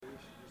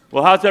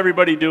Well, how's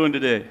everybody doing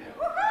today?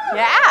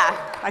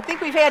 Yeah, I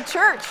think we've had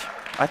church.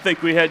 I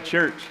think we had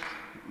church.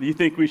 Do you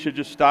think we should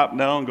just stop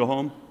now and go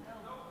home?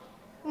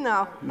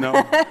 No. No.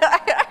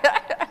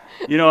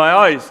 I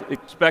always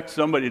expect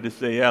somebody to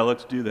say, yeah,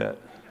 let's do that.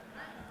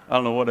 I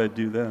don't know what I'd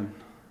do then.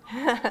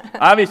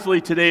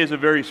 Obviously, today is a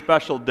very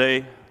special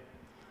day.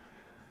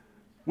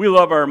 We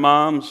love our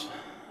moms.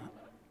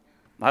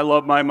 I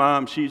love my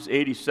mom. She's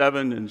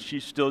 87, and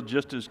she's still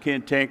just as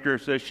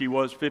cantankerous as she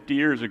was 50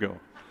 years ago.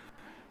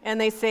 And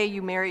they say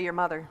you marry your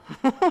mother.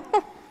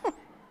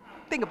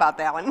 Think about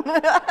that one.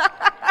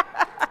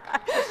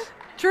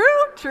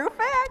 True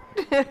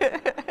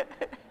fact.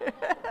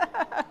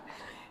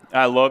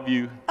 I love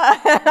you.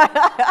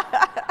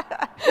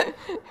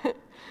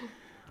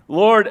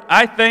 Lord,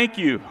 I thank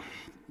you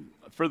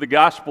for the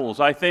Gospels.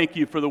 I thank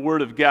you for the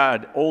Word of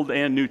God, Old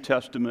and New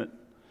Testament.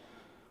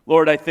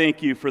 Lord, I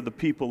thank you for the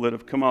people that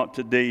have come out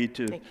today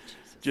to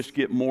just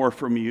get more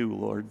from you,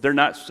 Lord. They're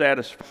not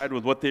satisfied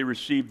with what they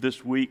received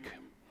this week.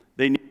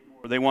 They need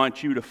more. They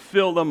want you to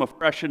fill them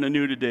afresh and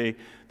anew today.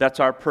 That's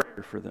our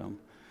prayer for them.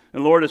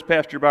 And Lord, as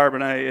Pastor Barb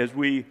and I, as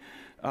we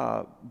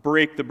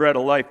break the bread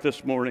of life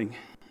this morning,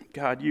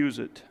 God, use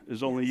it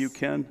as only you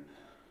can.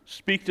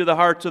 Speak to the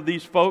hearts of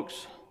these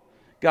folks.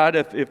 God,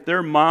 if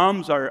their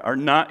moms are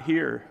not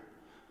here,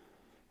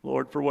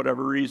 Lord, for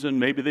whatever reason,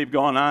 maybe they've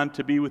gone on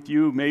to be with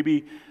you,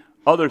 maybe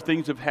other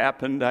things have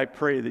happened, I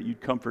pray that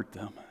you'd comfort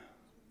them.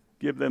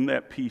 Give them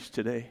that peace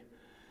today.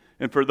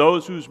 And for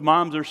those whose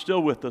moms are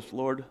still with us,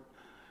 Lord,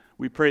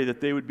 we pray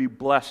that they would be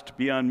blessed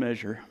beyond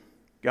measure.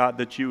 God,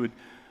 that you would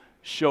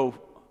show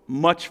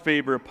much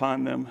favor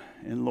upon them.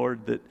 And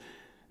Lord, that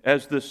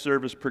as this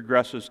service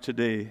progresses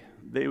today,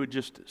 they would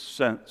just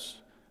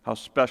sense how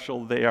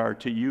special they are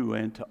to you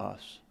and to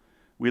us.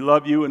 We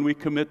love you and we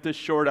commit this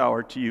short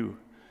hour to you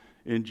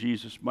in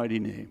Jesus' mighty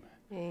name.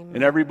 Amen.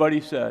 And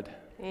everybody said,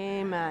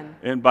 amen.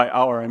 And by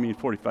hour, I mean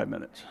 45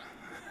 minutes.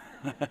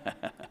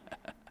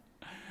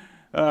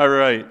 All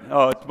right.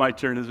 Oh, it's my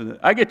turn, isn't it?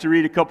 I get to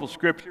read a couple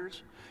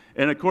scriptures.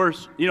 And of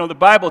course, the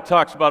Bible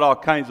talks about all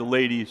kinds of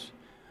ladies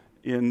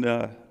in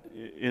a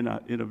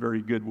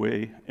very good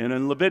way. And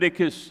in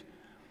Leviticus,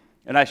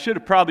 and I should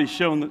have probably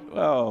shown,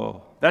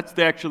 that's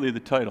actually the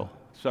title.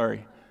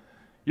 Sorry.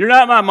 You're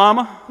not my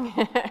mama.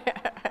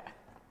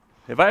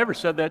 Have I ever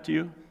said that to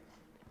you?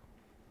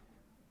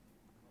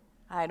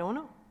 I don't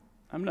know.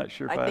 I'm not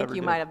sure if I I think ever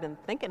you did. might have been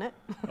thinking it.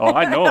 Oh,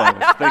 I know I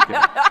was thinking.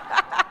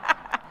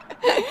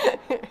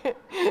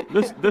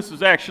 This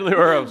is actually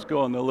where I was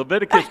going.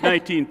 Leviticus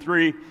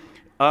 19:3.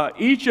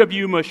 Each of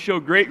you must show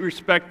great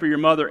respect for your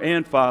mother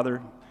and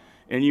father,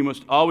 and you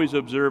must always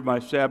observe my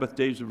Sabbath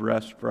days of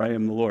rest, for I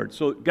am the Lord.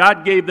 So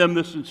God gave them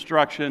this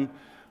instruction.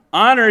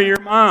 Honor your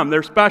mom.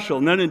 They're special.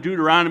 And then in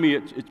Deuteronomy,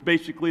 it's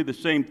basically the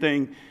same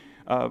thing.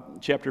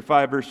 Chapter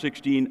 5, verse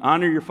 16.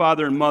 Honor your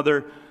father and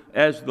mother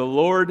as the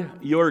Lord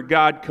your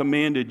God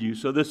commanded you.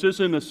 So this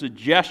isn't a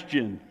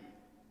suggestion.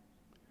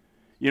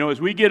 As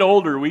we get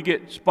older, we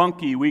get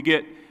spunky, we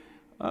get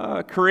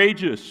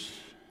courageous.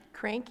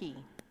 Cranky.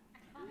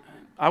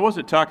 I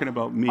wasn't talking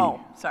about me. Oh,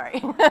 sorry.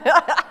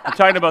 I'm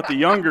talking about the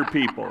younger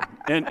people.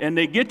 And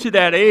they get to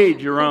that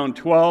age around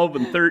 12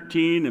 and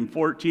 13 and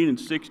 14 and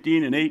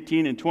 16 and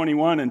 18 and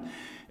 21. And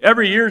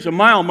every year is a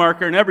mile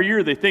marker. And every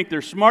year they think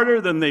they're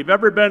smarter than they've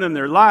ever been in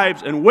their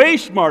lives and way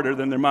smarter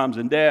than their moms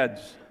and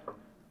dads.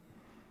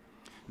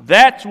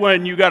 That's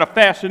when you got to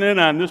fasten in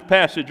on this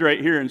passage right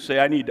here and say,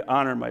 I need to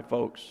honor my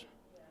folks.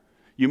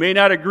 You may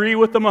not agree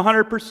with them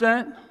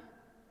 100%.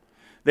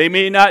 They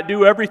may not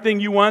do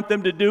everything you want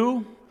them to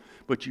do,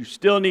 but you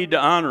still need to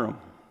honor them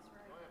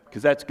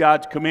because that's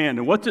God's command.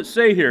 And what's it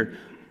say here?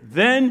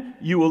 Then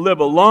you will live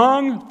a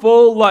long,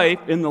 full life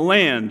in the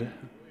land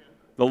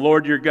the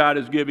Lord your God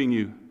is giving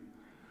you.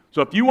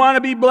 So if you want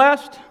to be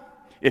blessed,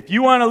 if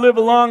you want to live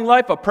a long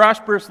life, a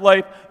prosperous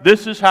life,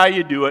 this is how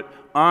you do it.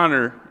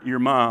 Honor your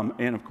mom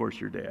and, of course,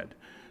 your dad.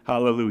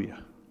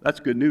 Hallelujah. That's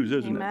good news,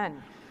 isn't it?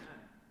 Amen.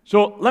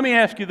 So let me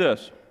ask you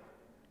this.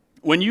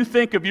 When you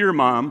think of your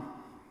mom,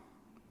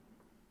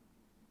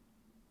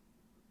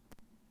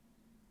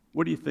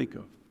 what do you think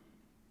of?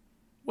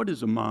 What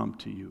is a mom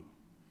to you?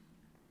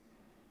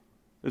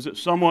 Is it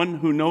someone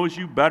who knows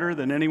you better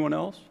than anyone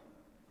else?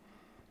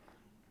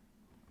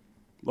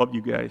 Love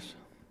you guys.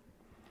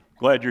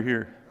 Glad you're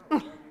here.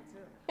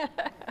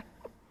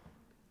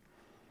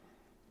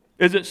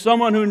 Is it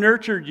someone who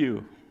nurtured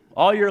you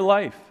all your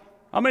life?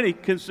 How many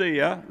can say,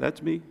 yeah,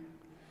 that's me?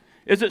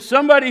 Is it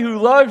somebody who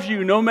loves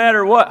you no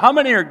matter what? How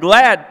many are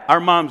glad our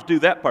moms do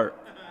that part?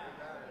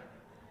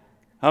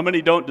 How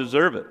many don't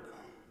deserve it?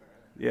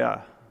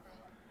 Yeah.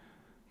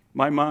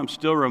 My mom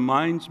still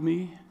reminds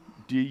me,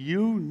 do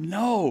you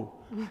know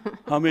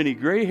how many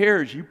gray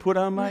hairs you put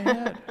on my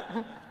head?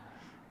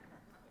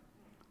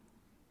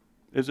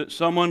 Is it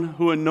someone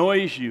who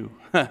annoys you?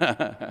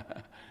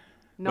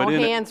 No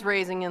hands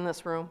raising in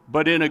this room.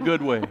 But in a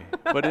good way.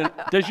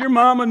 Does your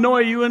mom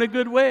annoy you in a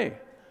good way?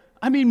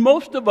 I mean,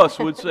 most of us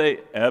would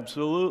say,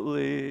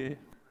 absolutely.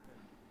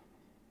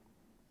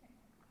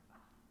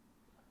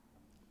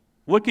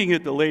 Looking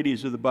at the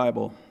ladies of the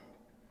Bible,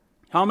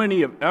 How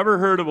many have ever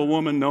heard of a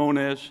woman known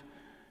as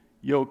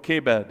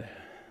Jochebed?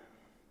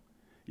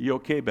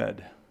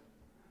 Jochebed.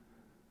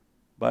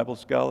 Bible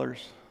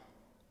scholars?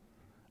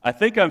 I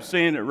think I'm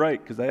saying it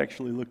right because I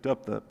actually looked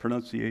up the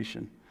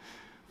pronunciation.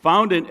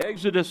 Found in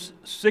Exodus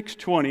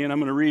 6:20, and I'm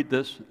going to read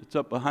this. It's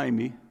up behind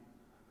me.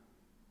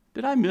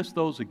 Did I miss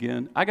those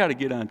again? I got to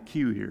get on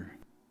cue here.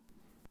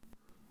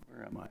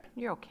 Where am I?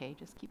 You're okay.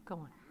 Just keep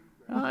going.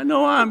 I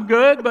know I'm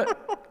good,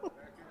 but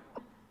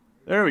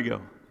there we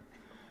go.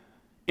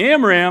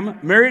 Amram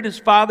married his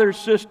father's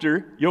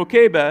sister,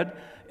 Jochebed,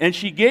 and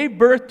she gave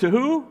birth to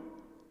who?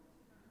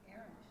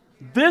 Aaron.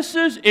 This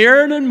is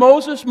Aaron and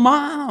Moses'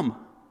 mom.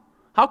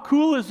 How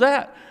cool is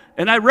that?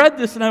 And I read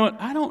this and I went,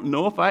 I don't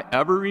know if I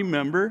ever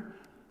remember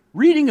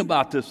reading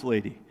about this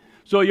lady.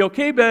 So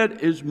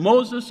Jochebed is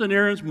Moses and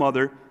Aaron's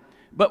mother.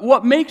 But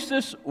what makes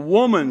this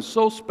woman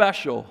so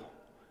special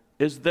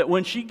is that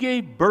when she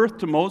gave birth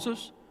to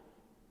Moses,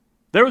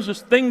 there was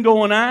this thing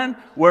going on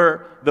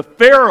where the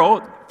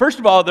Pharaoh, first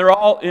of all, they're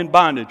all in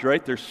bondage,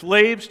 right? They're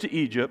slaves to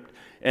Egypt,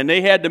 and they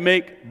had to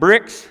make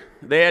bricks.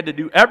 They had to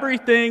do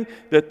everything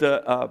that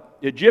the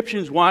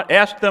Egyptians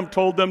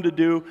told them to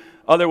do.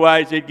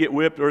 Otherwise, they'd get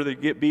whipped, or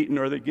they'd get beaten,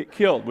 or they'd get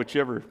killed,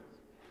 whichever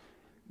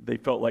they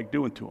felt like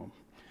doing to them.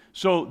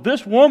 So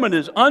this woman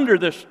is under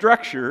this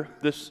structure,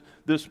 this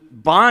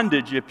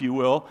bondage, if you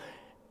will,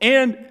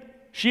 and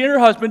she and her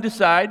husband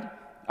decide,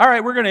 all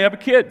right, we're going to have a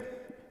kid.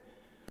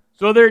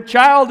 So their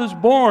child is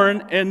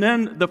born, and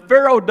then the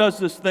Pharaoh does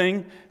this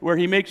thing where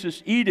he makes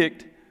this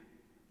edict,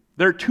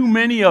 there are too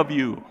many of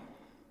you.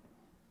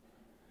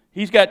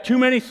 He's got too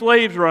many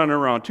slaves running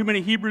around, too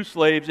many Hebrew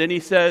slaves, and he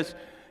says,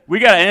 we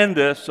got to end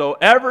this, so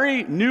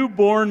every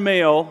newborn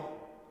male,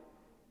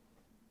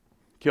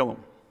 kill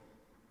them.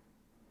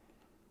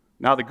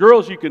 Now the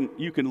girls, you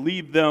can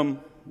leave them,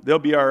 they'll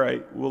be all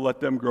right, we'll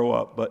let them grow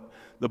up, but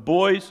the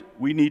boys,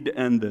 we need to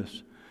end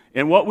this.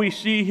 And what we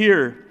see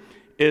here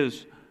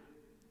is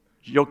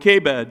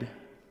Jochebed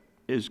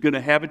is going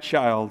to have a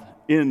child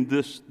in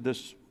this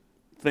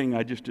thing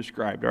I just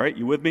described. All right,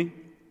 you with me?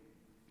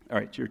 All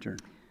right, it's your turn.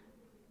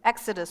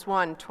 Exodus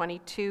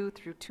 1:22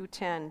 through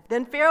 2:10.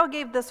 Then Pharaoh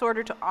gave this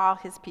order to all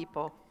his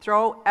people: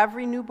 throw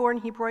every newborn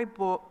Hebrew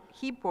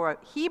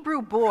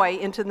boy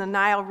into the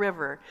Nile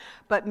River,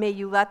 but may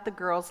you let the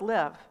girls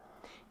live.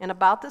 And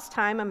about this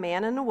time, a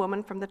man and a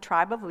woman from the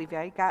tribe of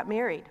Levi got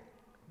married.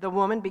 The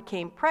woman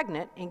became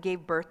pregnant and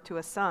gave birth to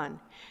a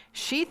son.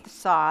 She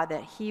saw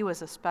that he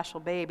was a special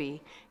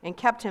baby and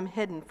kept him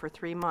hidden for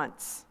 3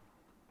 months.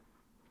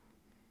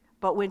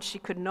 But when she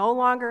could no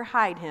longer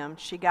hide him,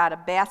 she got a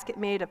basket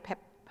made of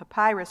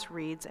papyrus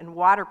reeds and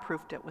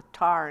waterproofed it with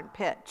tar and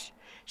pitch.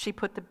 She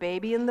put the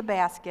baby in the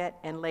basket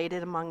and laid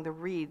it among the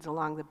reeds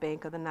along the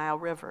bank of the Nile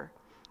River.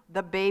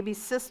 The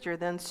baby's sister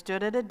then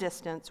stood at a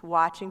distance,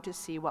 watching to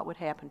see what would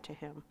happen to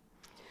him.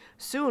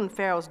 Soon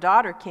Pharaoh's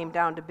daughter came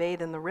down to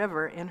bathe in the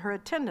river, and her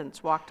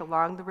attendants walked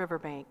along the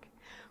riverbank.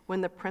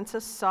 When the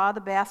princess saw the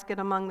basket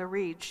among the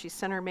reeds, she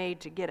sent her maid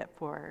to get it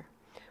for her.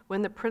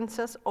 When the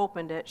princess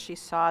opened it, she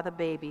saw the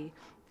baby.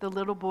 The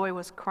little boy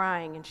was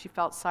crying, and she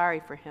felt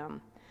sorry for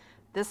him.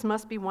 "This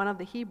must be one of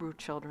the Hebrew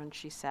children,"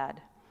 she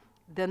said.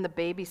 Then the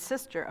baby's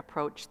sister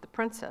approached the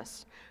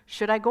princess.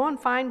 "Should I go and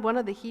find one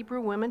of the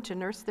Hebrew women to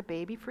nurse the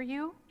baby for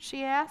you?"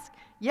 she asked.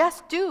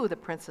 "Yes, do," the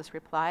princess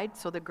replied.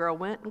 So the girl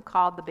went and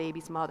called the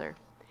baby's mother.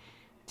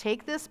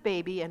 "Take this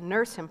baby and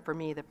nurse him for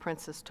me," the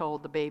princess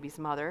told the baby's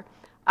mother.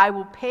 "I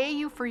will pay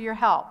you for your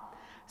help."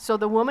 So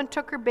the woman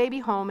took her baby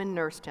home and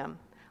nursed him.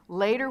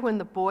 Later, when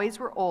the boys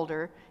were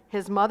older,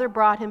 his mother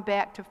brought him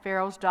back to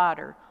Pharaoh's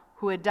daughter,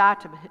 who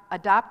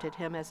adopted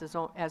him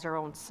as her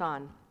own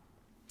son.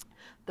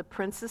 The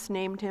princess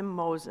named him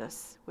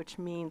Moses, which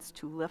means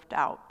to lift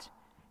out.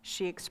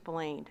 She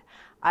explained,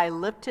 "I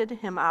lifted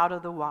him out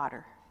of the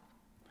water."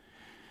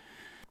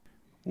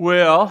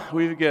 Well,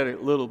 we've got a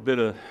little bit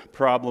of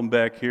problem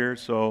back here,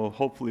 so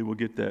hopefully we'll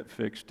get that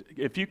fixed.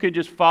 If you could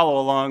just follow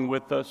along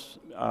with us,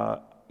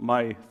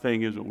 my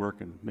thing isn't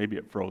working. Maybe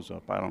it froze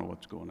up. I don't know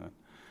what's going on.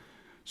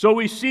 So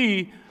we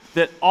see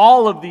that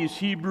all of these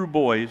Hebrew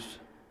boys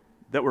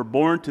that were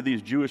born to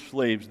these Jewish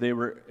slaves, they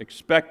were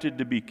expected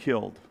to be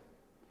killed.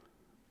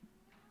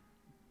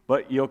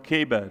 But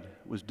Jochebed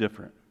was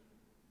different.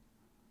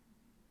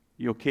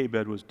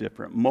 Jochebed was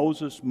different.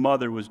 Moses'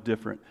 mother was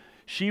different.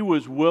 She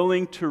was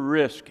willing to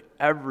risk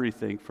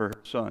everything for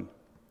her son.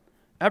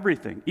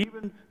 Everything,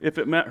 even if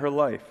it meant her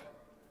life.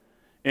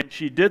 And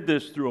she did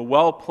this through a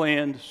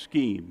well-planned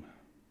scheme.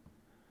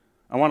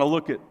 I want to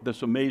look at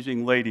this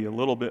amazing lady a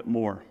little bit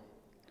more.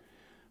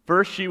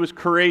 First, she was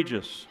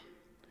courageous.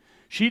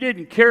 She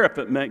didn't care if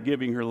it meant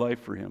giving her life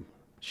for him.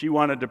 She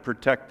wanted to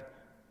protect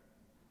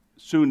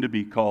soon to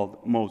be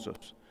called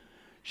Moses.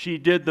 She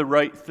did the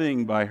right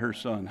thing by her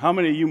son. How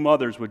many of you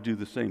mothers would do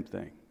the same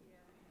thing?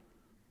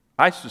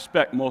 I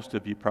suspect most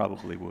of you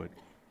probably would.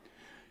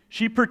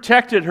 She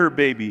protected her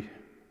baby.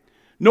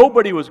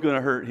 Nobody was going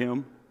to hurt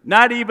him,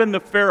 not even the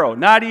Pharaoh,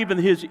 not even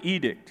his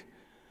edict.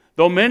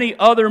 Though many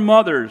other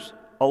mothers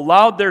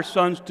allowed their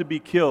sons to be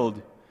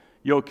killed,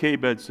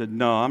 Jochebed said,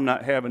 no, I'm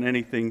not having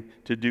anything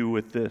to do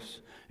with this.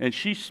 And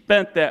she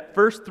spent that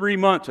first 3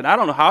 months, and I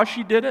don't know how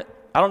she did it.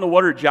 I don't know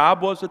what her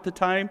job was at the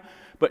time,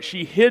 but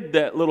she hid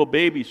that little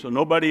baby so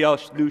nobody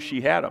else knew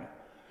she had him.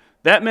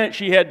 That meant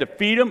she had to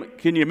feed him.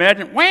 Can you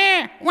imagine?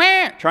 Wah,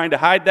 wah, trying to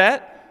hide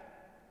that?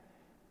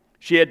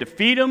 She had to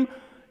feed him.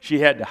 She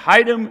had to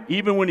hide him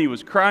even when he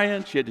was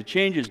crying. She had to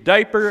change his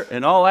diaper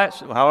and all that.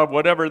 However,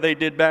 whatever they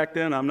did back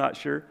then, I'm not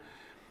sure.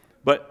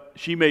 But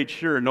she made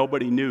sure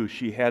nobody knew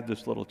she had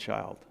this little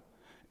child.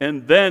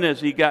 And then as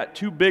he got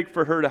too big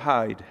for her to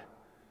hide,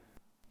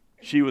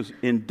 she was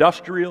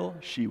industrial,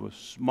 she was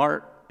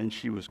smart, and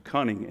she was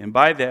cunning. And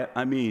by that,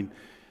 I mean,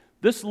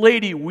 this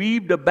lady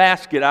weaved a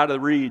basket out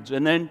of reeds,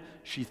 and then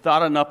she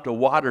thought enough to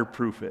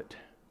waterproof it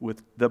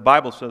with, the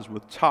Bible says,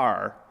 with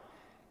tar.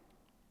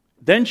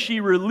 Then she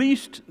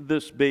released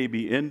this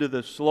baby into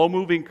the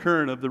slow-moving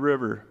current of the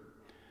river.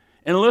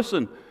 And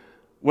listen,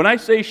 when I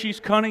say she's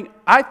cunning,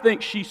 I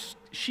think she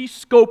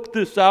scoped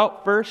this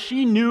out first.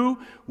 She knew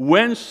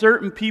when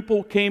certain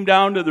people came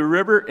down to the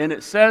river, and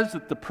it says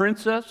that the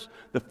princess,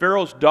 the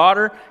Pharaoh's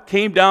daughter,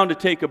 came down to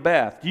take a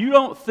bath. You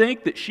don't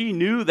think that she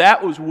knew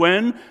that was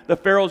when the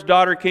Pharaoh's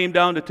daughter came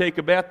down to take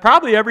a bath?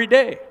 Probably every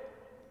day.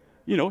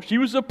 You know, she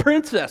was a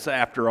princess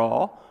after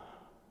all,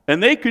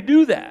 and they could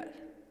do that.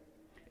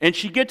 And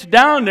she gets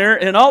down there,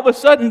 and all of a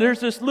sudden there's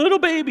this little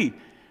baby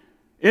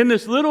in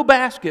this little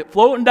basket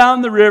floating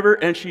down the river,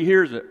 and she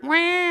hears it.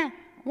 Wah,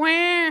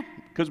 wah,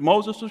 because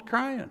Moses was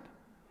crying.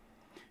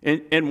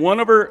 And one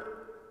of her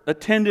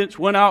attendants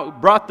went out,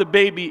 brought the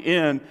baby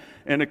in,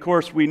 and of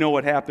course we know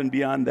what happened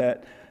beyond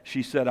that.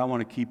 She said, I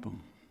want to keep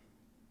him.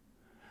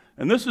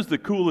 And this is the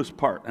coolest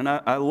part, and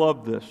I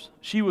love this.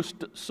 She was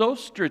so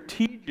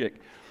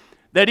strategic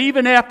that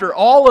even after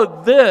all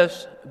of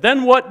this,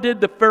 then what did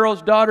the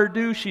Pharaoh's daughter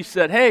do? She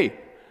said, hey,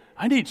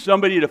 I need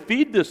somebody to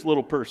feed this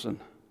little person.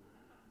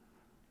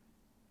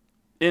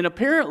 And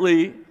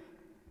apparently,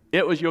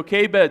 it was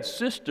Jochebed's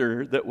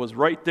sister that was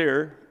right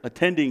there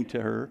attending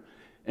to her.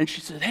 And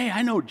she said, hey,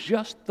 I know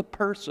just the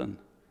person.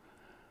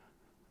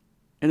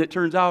 And it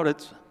turns out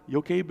it's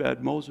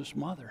Jochebed, Moses'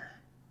 mother.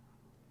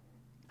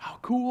 How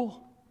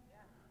cool.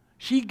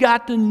 She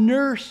got to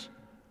nurse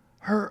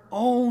her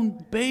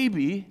own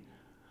baby.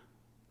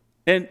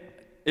 And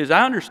as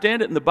I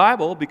understand it in the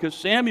Bible, because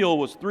Samuel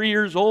was 3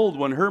 years old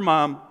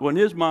when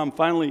his mom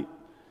finally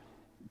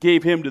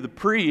gave him to the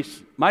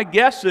priest, my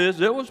guess is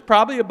it was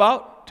probably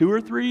about 2 or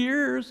 3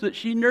 years that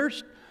she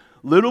nursed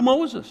little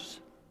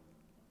Moses.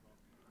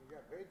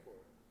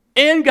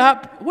 And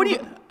got, what do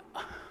you,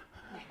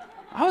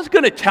 I was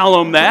going to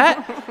tell him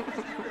that.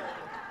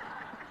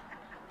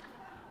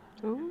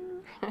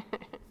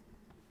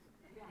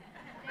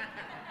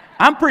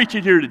 I'm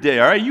preaching here today,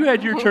 all right? You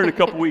had your turn a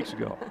couple weeks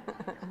ago.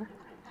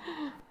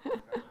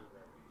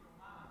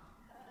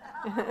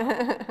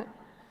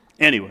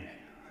 Anyway,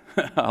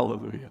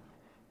 hallelujah.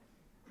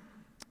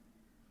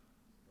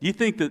 Do you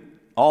think that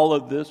all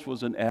of this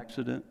was an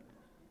accident?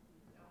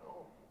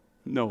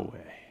 No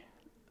way.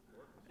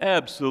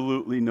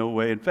 Absolutely no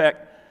way. In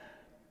fact,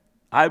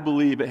 I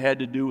believe it had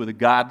to do with a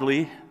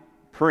godly,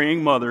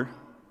 praying mother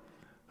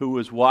who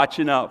was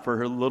watching out for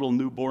her little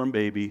newborn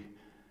baby,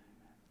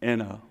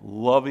 and a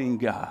loving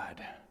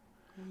God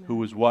who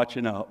was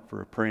watching out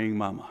for a praying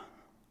mama.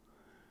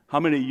 How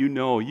many of you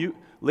know,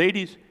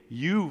 ladies,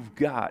 you've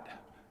got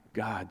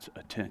God's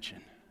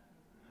attention.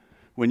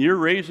 When you're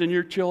raising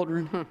your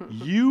children,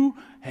 you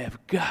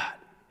have got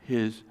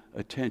His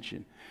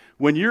attention.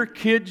 When your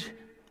kids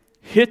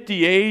hit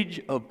the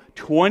age of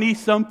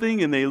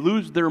 20-something and they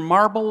lose their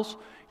marbles,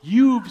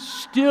 you've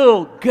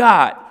still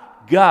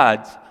got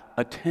God's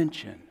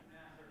attention.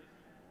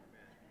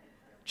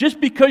 Just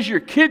because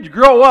your kids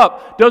grow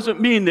up doesn't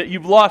mean that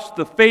you've lost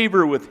the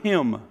favor with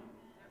Him.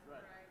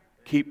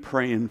 Keep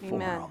praying for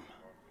them.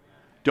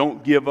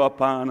 Don't give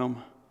up on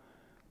them.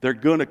 They're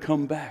going to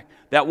come back.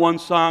 That one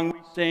song we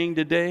sang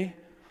today,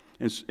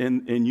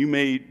 and you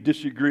may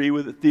disagree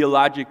with it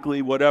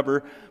theologically,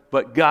 whatever,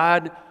 but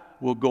God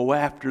will go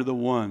after the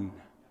one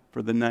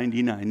for the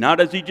 99. Now,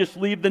 does He just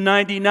leave the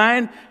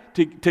 99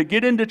 to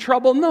get into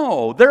trouble?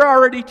 No, they're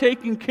already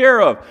taken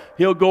care of.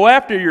 He'll go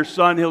after your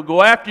son. He'll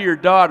go after your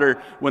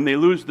daughter when they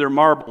lose their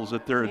marbles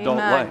at their adult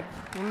life.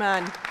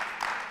 Amen.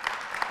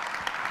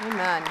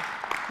 Amen.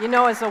 You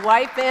know, as a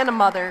wife and a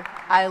mother,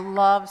 I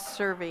love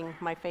serving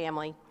my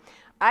family.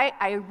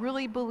 I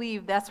really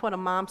believe that's what a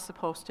mom's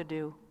supposed to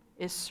do,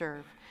 is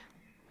serve.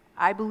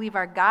 I believe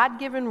our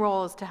God-given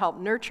role is to help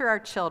nurture our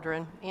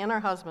children and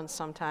our husbands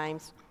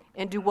sometimes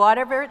and do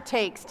whatever it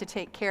takes to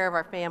take care of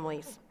our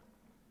families.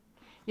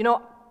 You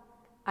know,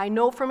 I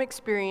know from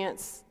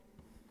experience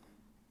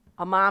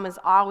a mom is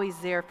always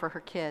there for her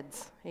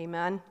kids.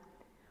 Amen?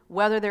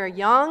 Whether they're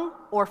young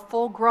or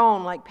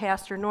full-grown, like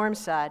Pastor Norm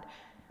said.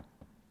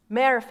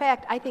 Matter of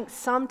fact, I think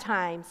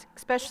sometimes,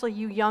 especially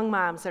you young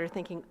moms that are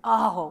thinking,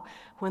 oh,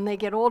 when they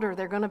get older,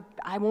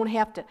 I won't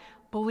have to.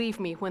 Believe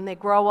me, when they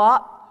grow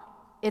up,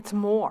 it's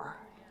more.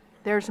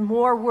 There's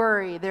more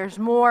worry, there's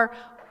more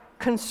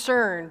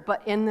concern,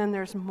 and then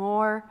there's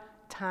more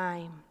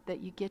time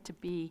that you get to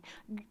be.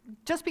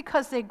 Just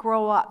because they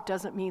grow up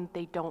doesn't mean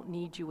they don't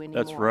need you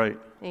anymore. That's right.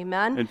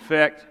 Amen? In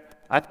fact,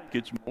 I think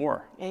it's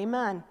more.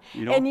 Amen.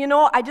 You know? And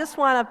I just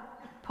want to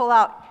pull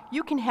out,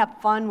 you can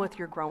have fun with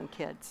your grown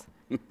kids.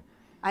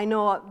 I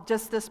know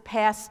just this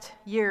past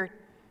year,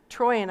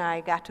 Troy and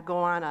I got to go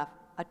on a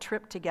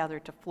trip together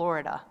to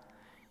Florida.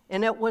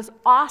 And it was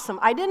awesome.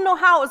 I didn't know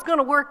how it was going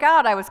to work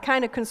out. I was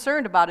kind of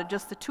concerned about it,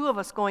 just the two of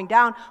us going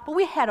down. But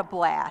we had a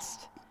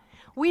blast.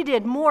 We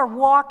did more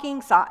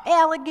walking, saw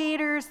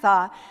alligators,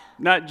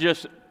 Not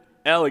just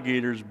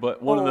alligators,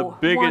 but one of the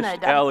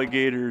biggest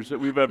alligators that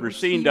we've ever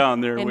seen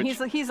down there. And he's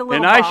a little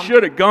and bum. I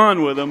should have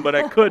gone with him, but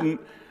I couldn't.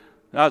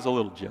 I was a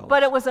little jealous.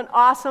 But it was an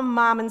awesome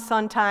mom and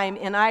son time,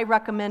 and I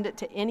recommend it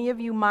to any of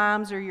you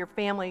moms or your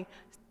family.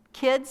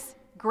 Kids,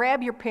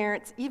 grab your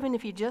parents, even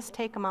if you just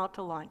take them out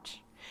to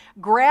lunch.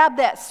 Grab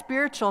that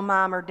spiritual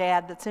mom or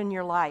dad that's in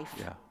your life.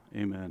 Yeah,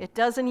 amen. It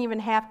doesn't even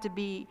have to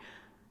be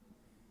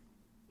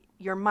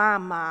your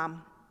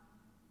mom.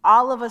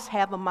 All of us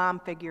have a mom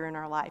figure in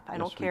our life. I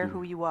don't care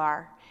who you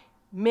are.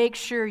 Make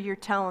sure you're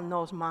telling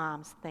those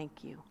moms,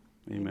 thank you.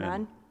 Amen.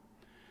 Amen?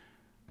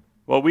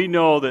 Well, we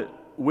know that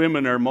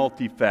women are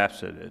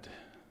multifaceted,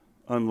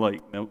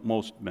 unlike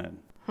most men.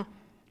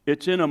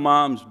 It's in a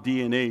mom's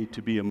DNA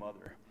to be a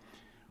mother.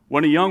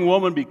 When a young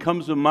woman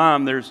becomes a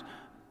mom, there's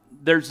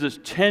this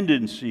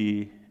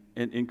tendency,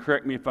 and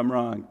correct me if I'm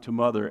wrong, to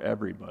mother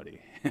everybody.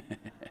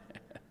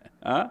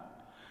 Huh?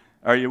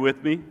 Are you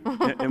with me?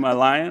 Am I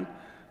lying?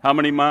 How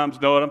many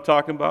moms know what I'm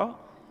talking about?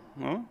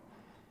 Huh?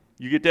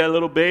 You get that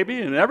little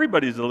baby, and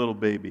everybody's a little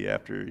baby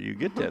after you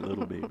get that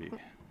little baby.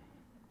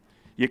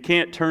 You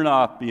can't turn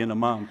off being a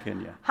mom,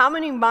 can you? How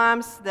many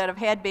moms that have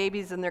had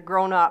babies and they're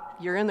grown up,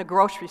 you're in the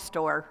grocery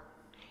store,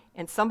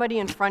 and somebody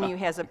in front of you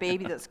has a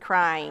baby that's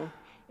crying,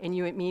 and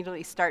you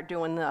immediately start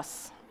doing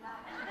this?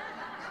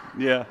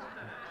 Yeah.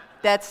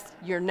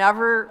 You're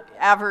never,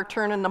 ever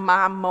turning the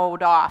mom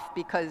mode off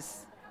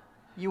because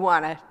you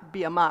want to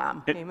be a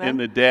mom. Amen? And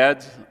the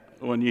dads,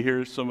 when you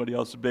hear somebody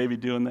else's baby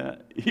doing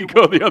that, you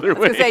go the other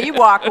way. I was going to say, you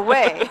walk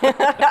away.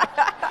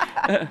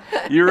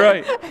 You're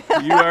right.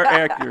 You are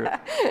accurate.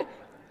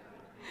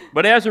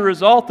 But as a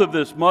result of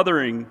this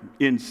mothering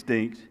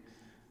instinct,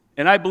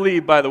 and I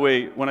believe, by the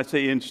way, when I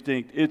say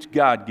instinct, it's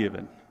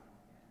God-given.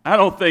 I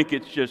don't think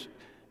it's just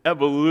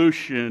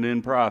evolution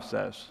in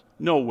process.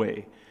 No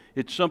way.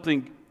 It's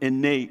something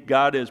innate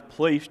God has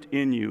placed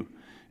in you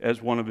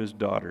as one of his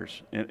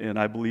daughters, and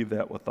I believe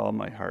that with all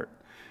my heart.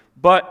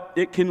 But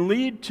it can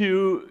lead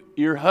to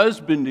your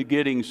husband to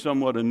getting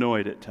somewhat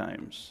annoyed at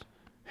times.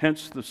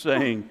 Hence the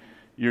saying,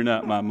 "You're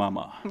not my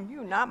mama."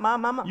 You not my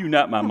mama. You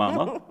not my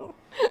mama.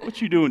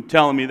 What you doing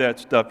telling me that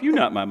stuff? You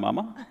not my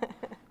mama.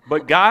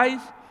 But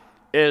guys,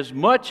 as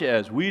much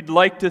as we'd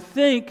like to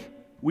think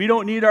we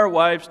don't need our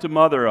wives to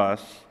mother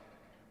us,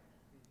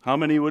 how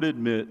many would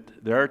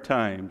admit there are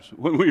times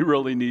when we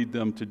really need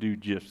them to do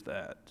just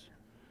that?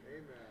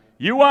 Amen.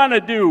 You want to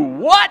do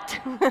what?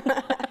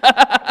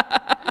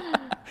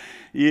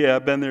 Yeah,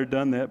 I've been there,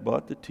 done that,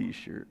 bought the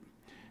t-shirt.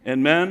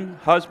 And men,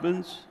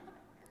 husbands,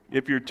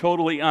 if you're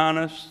totally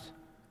honest,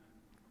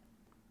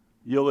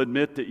 you'll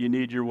admit that you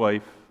need your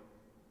wife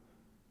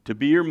to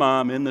be your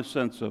mom in the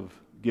sense of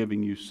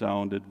giving you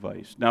sound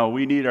advice. Now,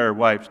 we need our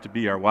wives to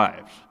be our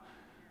wives.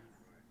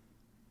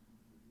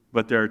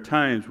 But there are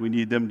times we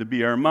need them to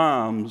be our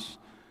moms,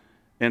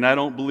 and I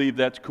don't believe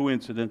that's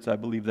coincidence. I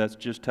believe that's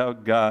just how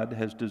God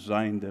has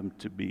designed them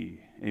to be.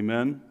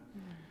 Amen?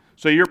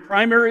 So your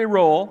primary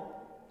role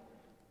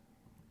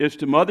is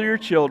to mother your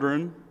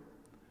children,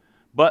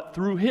 but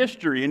through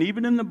history, and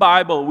even in the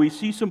Bible, we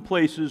see some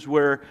places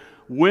where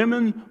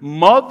women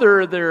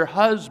mother their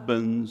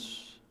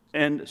husbands,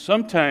 and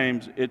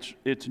sometimes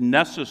it's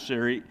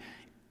necessary,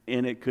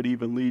 and it could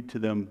even lead to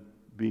them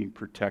being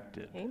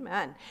protected.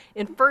 Amen.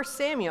 In 1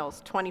 Samuel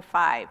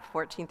 25,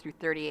 14 through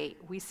 38,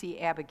 we see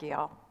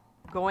Abigail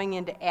going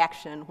into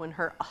action when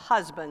her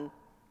husband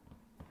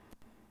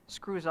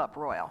screws up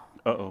royal.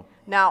 Uh-oh.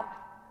 Now,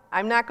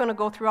 I'm not going to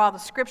go through all the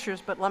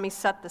scriptures, but let me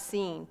set the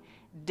scene.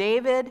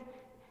 David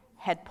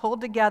had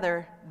pulled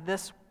together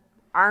this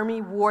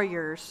army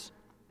warriors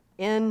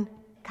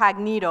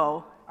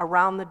incognito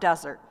around the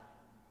desert.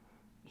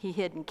 He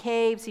hid in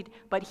caves,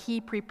 but he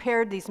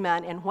prepared these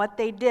men, and what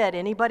they did,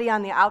 anybody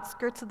on the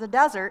outskirts of the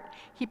desert,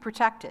 he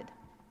protected.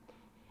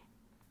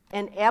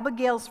 And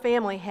Abigail's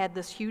family had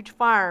this huge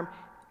farm,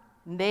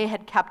 and they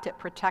had kept it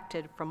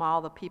protected from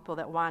all the people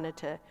that wanted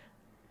to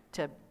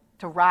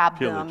rob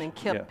them and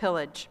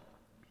pillage.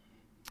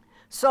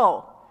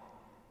 So,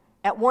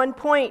 at one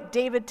point,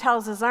 David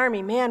tells his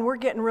army, "Man, we're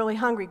getting really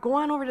hungry. Go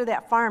on over to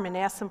that farm and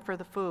ask them for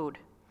the food."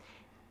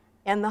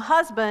 And the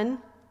husband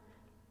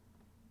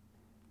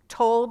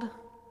told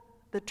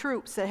the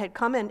troops that had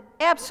come in,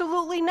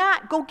 "Absolutely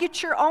not. Go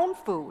get your own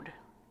food."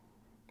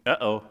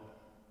 Uh-oh.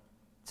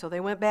 So they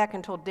went back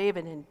and told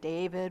David, and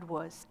David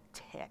was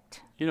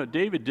ticked. You know,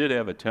 David did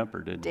have a temper,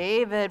 didn't he?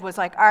 David was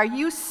like, "Are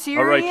you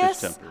serious? A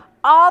righteous temper.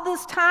 All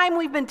this time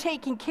we've been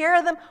taking care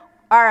of them?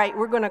 All right,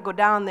 we're going to go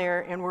down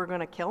there and we're going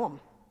to kill them."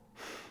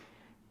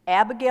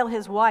 Abigail,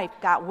 his wife,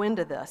 got wind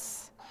of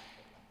this,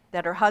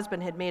 that her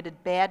husband had made a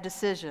bad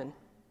decision.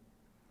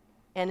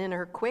 And in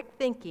her quick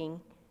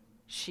thinking,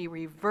 she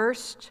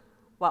reversed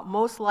what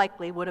most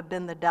likely would have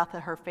been the death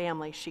of her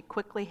family. She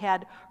quickly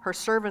had her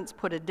servants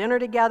put a dinner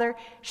together.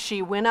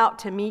 She went out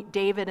to meet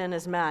David and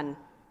his men.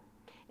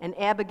 And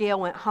Abigail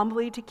went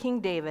humbly to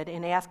King David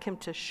and asked him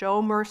to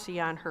show mercy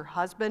on her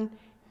husband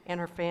and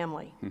her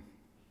family.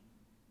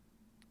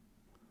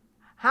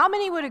 How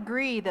many would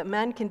agree that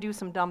men can do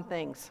some dumb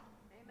things?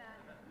 Amen.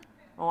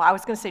 Oh, I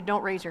was going to say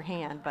don't raise your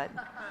hand, but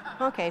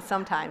okay,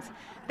 sometimes.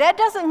 That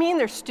doesn't mean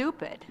they're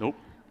stupid. Nope.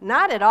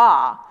 Not at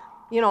all.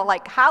 You know,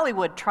 like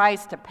Hollywood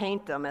tries to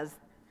paint them as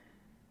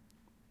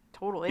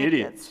total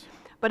idiots.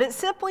 But it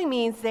simply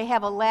means they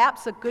have a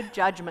lapse of good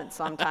judgment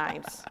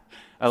sometimes.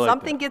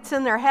 Something gets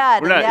in their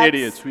head. We're not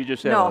idiots. We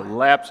just have a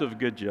lapse of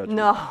good judgment.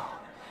 No.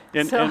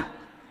 And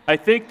I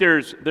think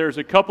there's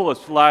a couple of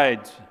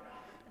slides.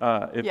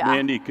 If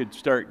Mandy could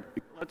start,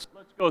 let's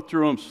go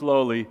through them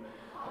slowly.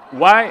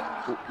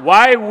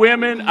 Why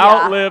women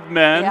outlive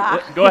men?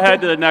 Yeah. Go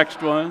ahead to the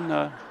next one.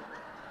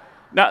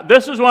 Now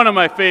this is one of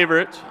my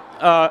favorites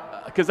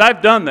because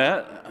I've done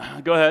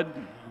that. Go ahead.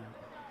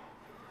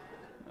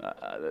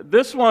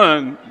 This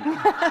one,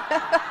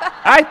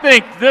 I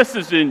think this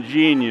is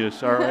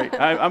ingenious. All right,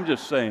 I'm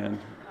just saying.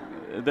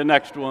 The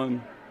next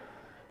one.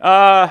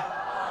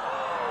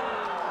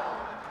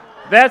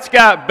 That's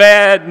got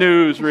bad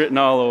news written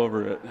all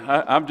over it.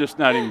 I'm just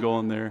not even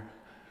going there.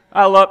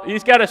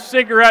 He's got a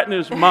cigarette in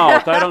his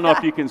mouth. I don't know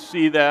if you can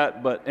see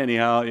that, but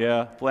anyhow,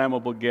 yeah,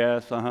 flammable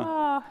gas,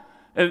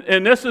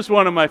 And this is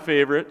one of my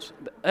favorites.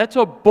 That's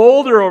a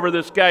boulder over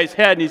this guy's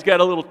head, and he's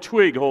got a little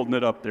twig holding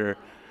it up there.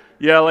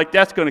 Yeah, like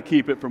that's going to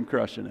keep it from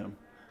crushing him.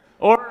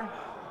 Or,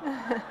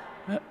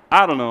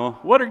 I don't know,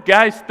 what are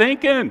guys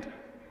thinking?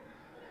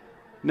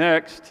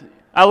 Next.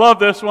 I love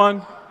this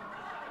one.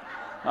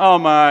 Oh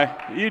my,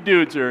 you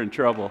dudes are in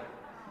trouble.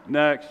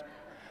 Next.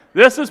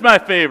 This is my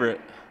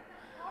favorite.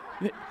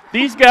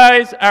 These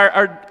guys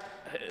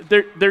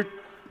they're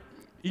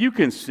you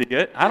can see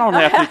it. I don't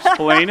have to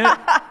explain it.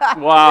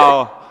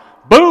 Wow.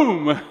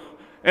 Boom.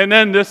 And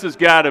then this has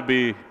got to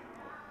be.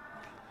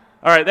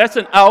 All right, that's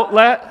an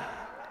outlet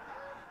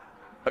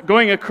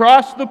going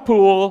across the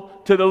pool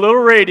to the little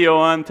radio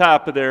on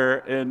top of there,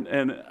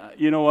 and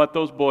you know what?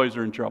 Those boys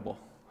are in trouble.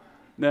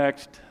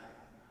 Next.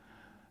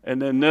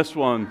 And then this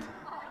one.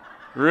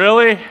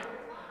 Really?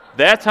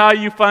 That's how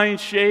you find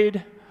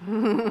shade?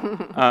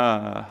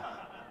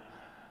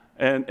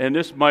 And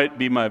this might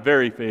be my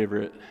very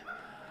favorite.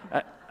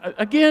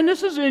 Again,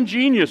 this is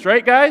ingenious,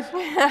 right, guys?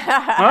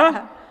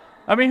 Huh?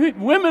 I mean,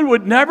 women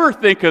would never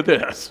think of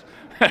this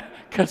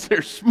because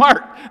they're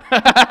smart.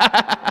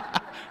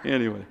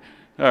 Anyway,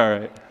 all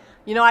right.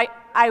 You know,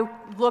 I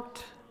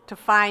looked to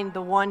find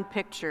the one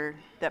picture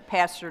that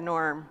Pastor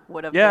Norm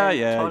would have been.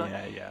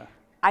 Yeah.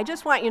 I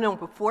just want you to know,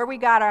 before we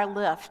got our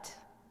lift,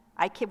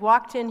 I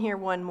walked in here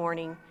one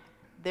morning.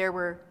 There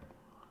were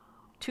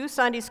 2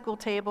 Sunday school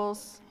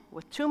tables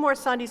with 2 more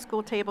Sunday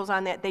school tables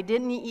on that. They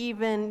didn't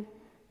even,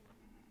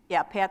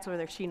 Pat's over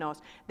there, she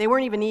knows. They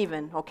weren't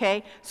even,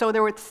 okay? So they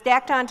were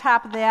stacked on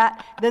top of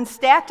that. Then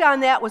stacked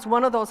on that was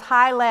one of those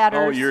high ladders.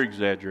 Oh, you're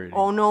exaggerating.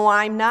 Oh, no,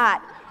 I'm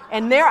not.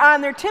 And they're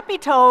on their tippy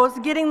toes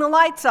getting the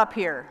lights up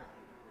here.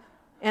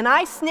 And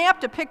I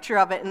snapped a picture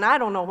of it, and I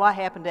don't know what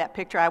happened to that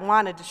picture. I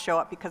wanted to show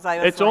it because I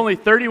was It's only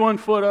 31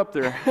 foot up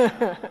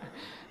there.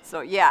 So,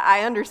 yeah,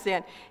 I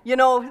understand. You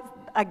know,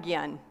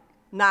 again,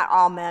 not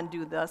all men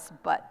do this,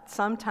 but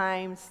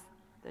sometimes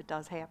it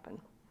does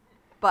happen.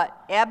 But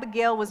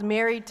Abigail was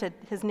married to,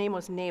 his name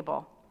was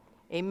Nabal,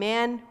 a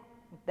man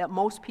that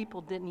most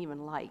people didn't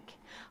even like.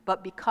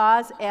 But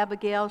because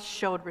Abigail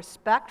showed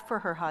respect for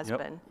her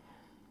husband,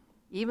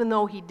 even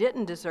though he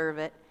didn't deserve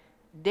it,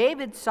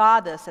 David saw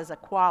this as a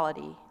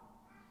quality.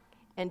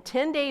 And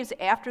 10 days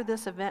after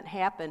this event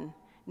happened,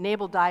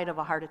 Nabal died of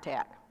a heart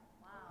attack.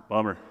 Wow.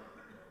 Bummer.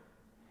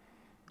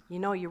 You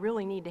know, you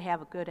really need to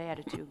have a good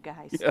attitude,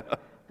 guys.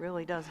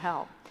 Really does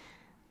help.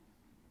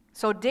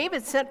 So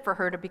David sent for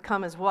her to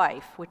become his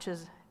wife, which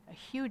is a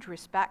huge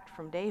respect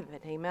from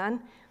David,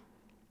 amen?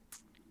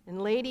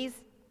 And ladies,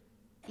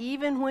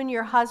 even when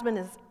your husband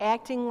is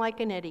acting like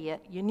an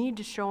idiot, you need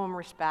to show him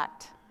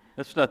respect.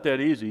 That's not that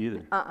easy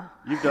either.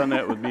 You've done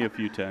that with me a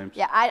few times.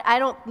 Yeah, I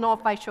don't know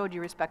if I showed you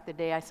respect the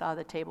day I saw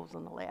the tables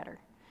on the ladder.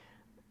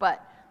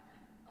 But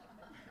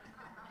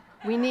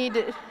we need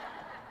to,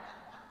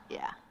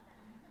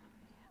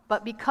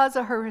 But because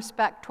of her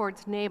respect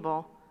towards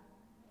Nabal,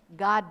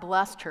 God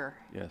blessed her.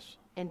 Yes.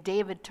 And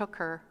David took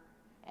her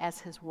as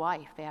his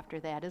wife after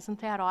that. Isn't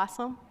that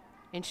awesome?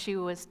 And she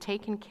was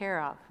taken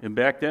care of. And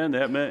back then,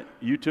 that meant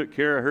you took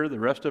care of her the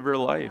rest of her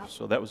life.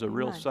 So that was a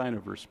real sign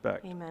of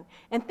respect. Amen.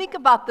 And think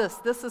about this.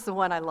 This is the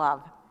one I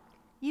love.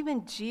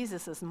 Even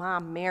Jesus'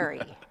 mom,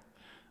 Mary.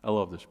 I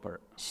love this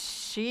part.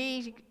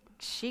 She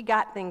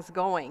got things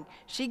going.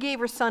 She gave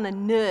her son a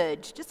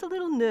nudge, just a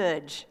little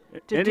nudge.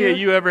 Any of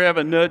you ever have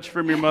a nudge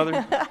from your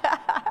mother?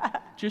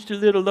 Just a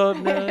little love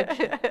nudge?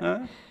 Huh?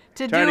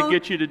 Trying to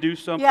get you to do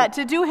something? Yeah,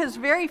 to do his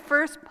very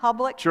first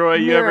public Troy,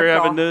 you miracle.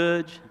 ever have a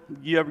nudge?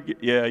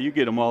 You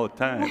get them all the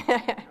time.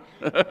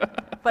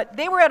 But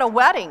they were at a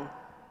wedding,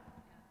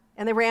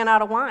 and they ran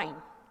out of wine.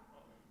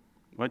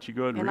 Why don't you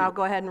go ahead and And read I'll it?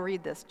 go ahead and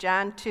read this.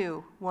 John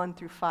 2, 1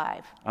 through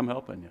 5. I'm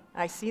helping you.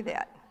 I see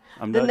that.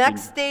 I'm The nudging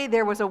next you. day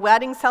there was a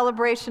wedding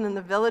celebration in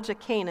the village of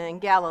Cana in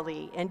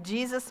Galilee, and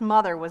Jesus'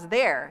 mother was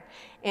there.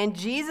 And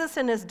Jesus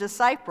and his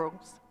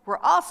disciples were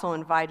also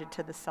invited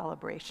to the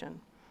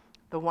celebration.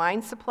 The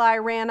wine supply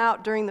ran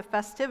out during the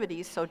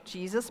festivities, so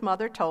Jesus'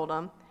 mother told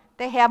him,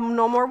 "They have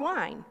no more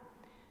wine."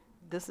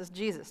 This is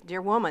Jesus.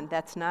 "Dear woman,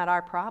 that's not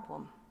our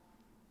problem."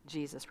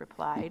 Jesus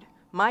replied,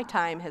 "My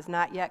time has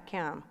not yet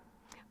come."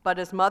 But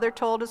his mother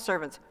told his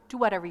servants, "Do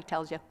whatever he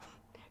tells you."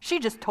 She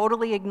just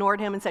totally ignored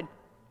him and said,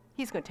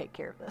 "He's going to take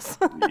care of this."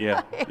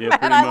 Yeah, pretty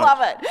And I much. love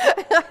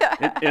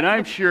it. And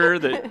I'm sure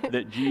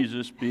that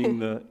Jesus, being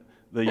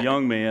the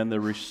young man,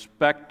 the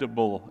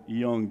respectable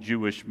young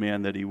Jewish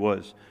man that he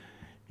was,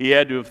 he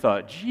had to have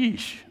thought,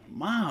 "Geesh,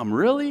 Mom,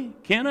 really?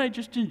 Can't I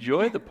just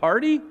enjoy the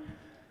party?"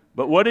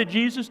 But what did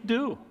Jesus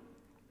do?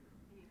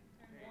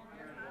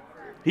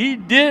 He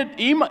did.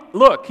 He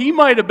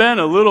might have been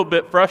a little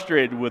bit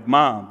frustrated with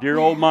Mom, dear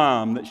old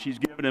Mom, that she's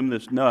giving him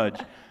this nudge,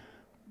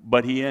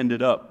 but he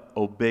ended up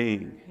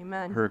obeying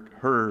Amen.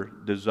 her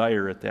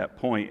desire at that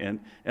point.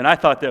 And I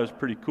thought that was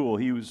pretty cool.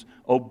 He was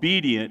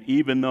obedient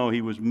even though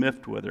he was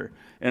miffed with her.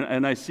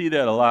 And I see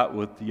that a lot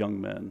with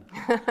young men.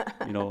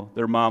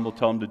 Their mom will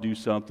tell them to do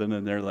something,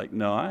 and they're like,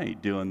 "No, I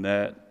ain't doing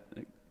that."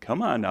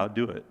 "Come on now,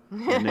 do it."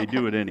 And they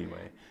do it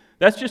anyway.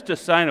 That's just a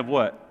sign of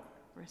what?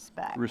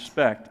 Respect.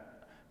 Respect.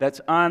 That's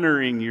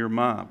honoring your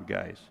mom,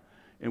 guys.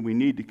 And we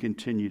need to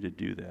continue to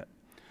do that.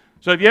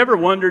 So have you ever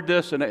wondered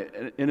this? And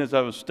as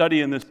I was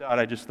studying this out,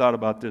 I just thought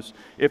about this.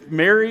 If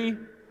Mary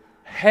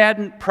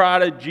hadn't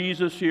prodded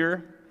Jesus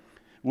here,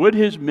 would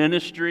his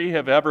ministry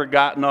have ever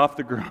gotten off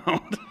the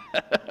ground?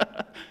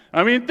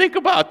 I mean, think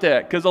about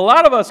that. Because a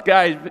lot of us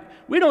guys,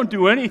 we don't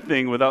do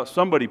anything without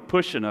somebody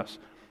pushing us.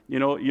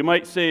 You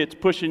might say it's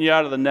pushing you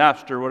out of the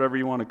nest or whatever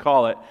you want to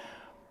call it.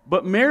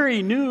 But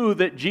Mary knew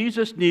that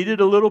Jesus needed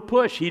a little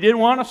push. He didn't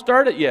want to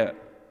start it yet.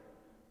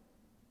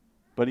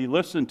 But he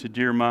listened to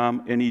dear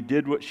Mom, and he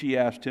did what she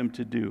asked him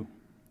to do.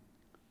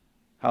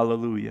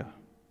 Hallelujah.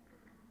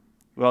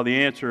 Well,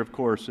 the answer, of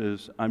course,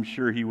 is I'm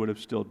sure he would have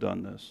still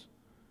done this.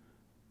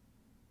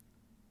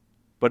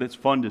 But it's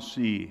fun to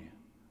see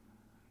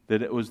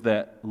that it was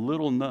that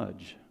little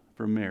nudge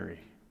from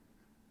Mary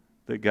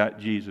that got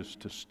Jesus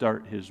to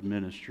start his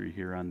ministry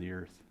here on the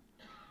earth.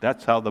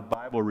 That's how the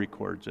Bible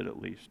records it,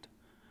 at least.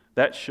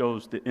 That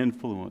shows the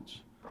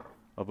influence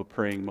of a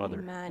praying mother.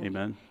 Amen.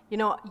 Amen.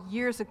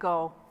 Years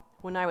ago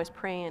when I was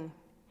praying,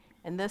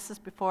 and this is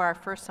before our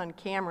first son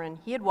Cameron,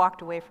 he had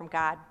walked away from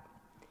God.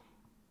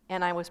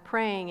 And I was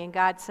praying, and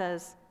God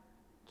says,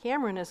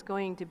 "Cameron is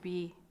going to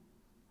be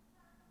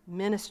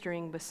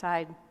ministering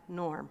beside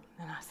Norm."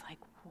 And I was like,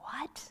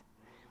 "What?"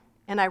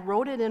 And I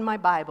wrote it in my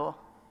Bible.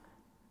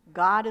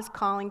 God is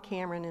calling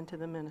Cameron into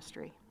the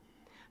ministry.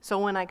 So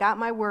when I got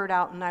my word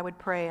out and I would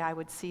pray, I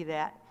would see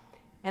that.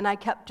 And I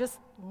kept just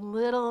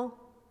little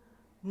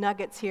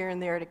nuggets here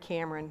and there to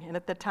Cameron. And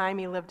at the time,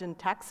 he lived in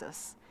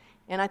Texas.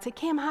 And I'd say,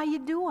 "Cam, how you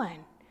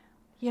doing?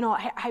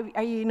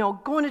 Are you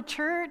going to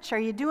church? Are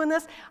you doing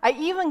this?" I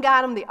even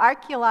got him the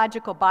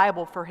archaeological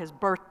Bible for his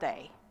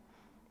birthday.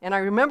 And I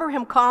remember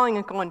him calling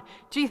and going,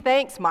 "Gee,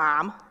 thanks,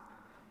 Mom."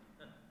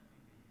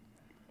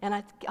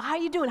 And "How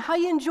you doing? How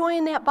you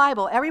enjoying that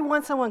Bible?" Every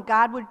once in a while,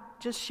 God would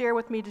just share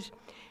with me.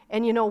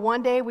 And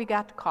one day we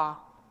got the call.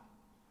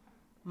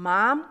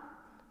 "Mom,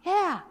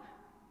 yeah,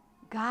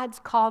 God's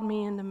called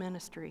me into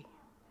ministry."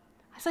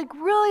 I was like,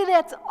 "Really?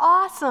 That's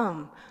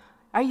awesome.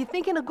 Are you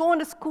thinking of going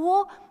to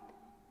school?"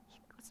 He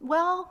goes,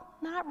 "Well,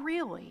 not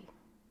really.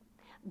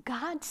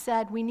 God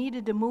said we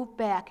needed to move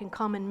back and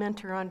come and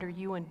mentor under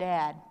you and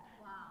Dad."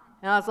 Wow.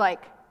 And I was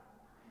like,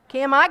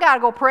 "Cam, I got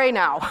to go pray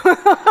now."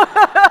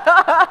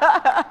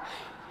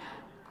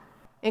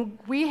 And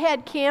we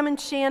had Cam and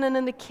Shannon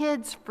and the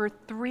kids for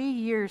 3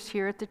 years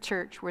here at the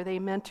church where they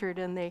mentored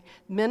and they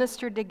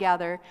ministered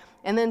together.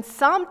 And then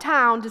some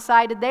town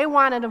decided they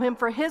wanted him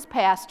for his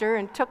pastor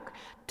and took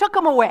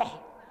him away.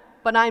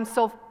 But I'm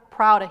so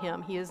proud of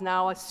him. He is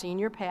now a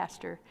senior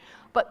pastor.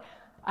 But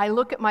I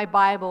look at my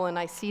Bible and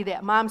I see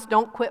that. Moms,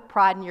 don't quit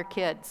prodding your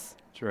kids.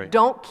 That's right.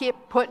 Don't keep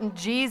putting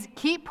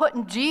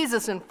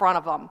Jesus in front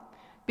of them,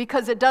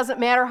 because it doesn't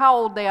matter how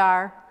old they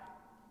are.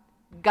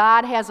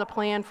 God has a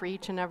plan for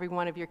each and every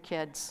one of your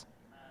kids.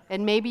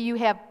 And maybe you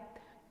have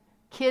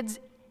kids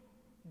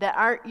that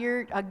aren't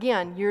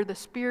you're the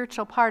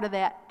spiritual part of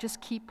that.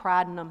 Just keep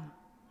prodding them.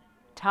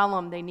 Tell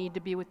them they need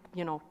to be with,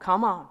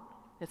 come on,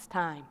 it's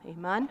time.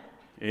 Amen?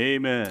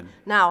 Amen.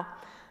 Now,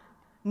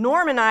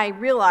 Norm and I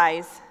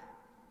realize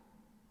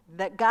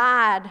that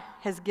God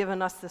has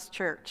given us this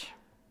church.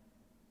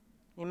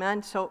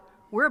 Amen? So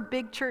we're a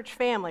big church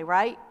family,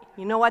 right?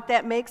 You know what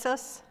that makes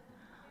us?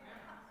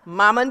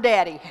 Mama and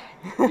Daddy.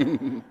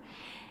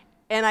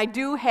 And I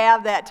do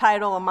have that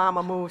title of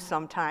Mama Moo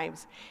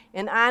sometimes.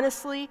 And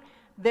honestly,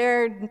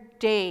 There are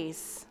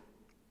days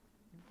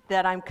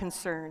that I'm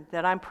concerned,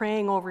 that I'm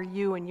praying over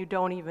you and you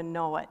don't even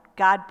know it.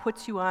 God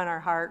puts you on our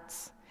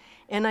hearts.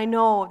 And I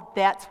know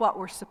that's what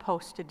we're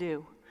supposed to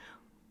do.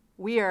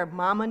 We are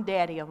mom and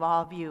daddy of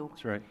all of you.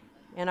 That's right.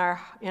 And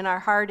our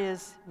heart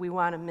is we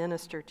want to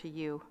minister to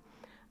you.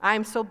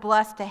 I'm so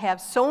blessed to have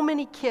so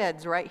many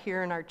kids right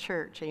here in our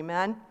church.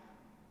 Amen?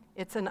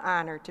 It's an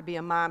honor to be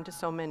a mom to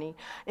so many.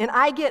 And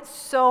I get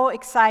so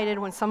excited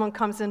when someone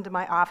comes into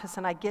my office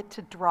and I get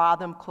to draw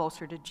them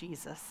closer to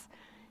Jesus.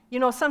 You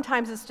know,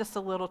 sometimes it's just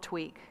a little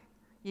tweak.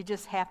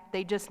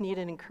 They just need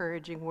an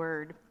encouraging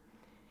word.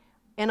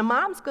 And a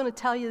mom's going to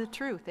tell you the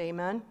truth.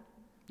 Amen?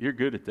 You're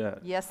good at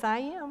that. Yes, I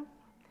am.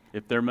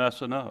 If they're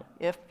messing up.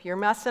 If you're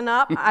messing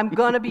up, I'm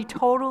going to be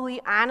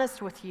totally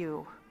honest with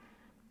you.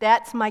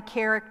 That's my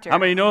character. How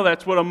many know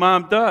that's what a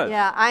mom does?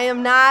 Yeah, I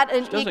am not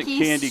an icky,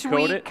 candy coat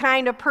sweet it.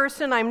 kind of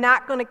person. I'm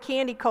not going to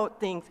candy coat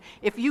things.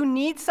 If you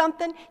need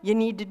something, you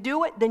need to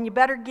do it, then you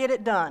better get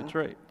it done. That's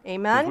right.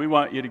 Amen? 'Cause we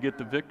want you to get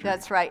the victory.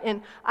 That's right.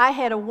 And I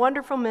had a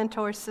wonderful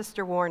mentor,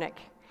 Sister Warnick,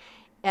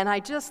 and I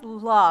just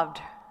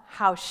loved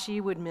how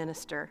she would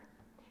minister.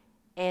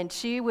 And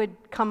she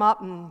would come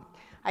up and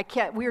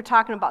we were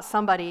talking about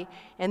somebody,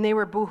 and they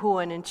were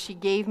boo-hooing, and she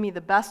gave me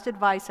the best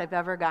advice I've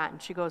ever gotten.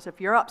 She goes, if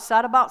you're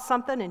upset about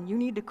something and you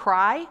need to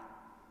cry,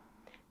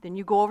 then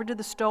you go over to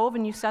the stove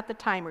and you set the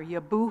timer. You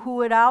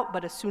boo-hoo it out,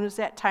 but as soon as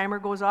that timer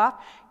goes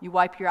off, you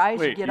wipe your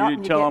eyes, you get up, and you get going. Wait, you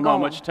didn't tell them how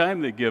much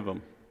time they give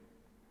them.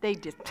 They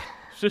did.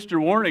 Sister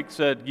Warnick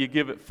said you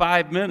give it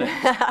 5 minutes.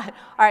 All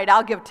right,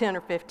 I'll give 10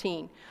 or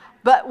 15.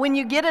 But when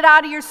you get it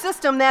out of your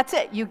system, that's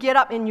it. You get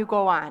up and you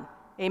go on.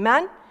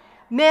 Amen?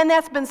 Man,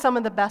 that's been some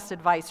of the best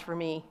advice for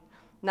me.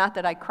 Not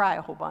that I cry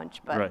a whole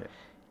bunch, but Right.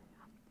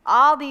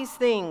 all these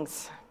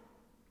things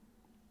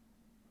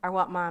are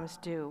what moms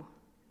do.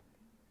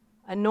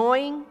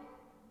 Annoying,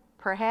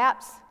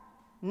 perhaps.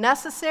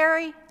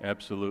 Necessary,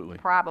 Absolutely.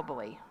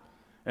 probably.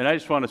 And I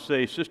just want to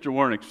say, Sister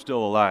Warnick's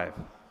still alive.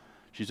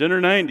 She's in her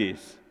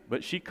 90s,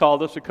 but she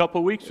called us a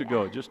couple weeks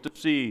ago just to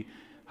see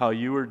how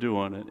you were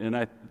doing it.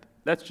 And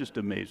that's just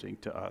amazing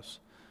to us.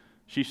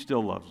 She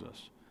still loves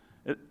us.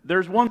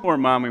 There's one more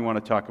mom we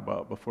want to talk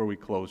about before we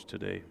close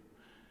today.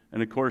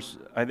 And of course,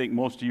 I think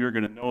most of you are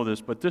going to know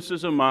this, but this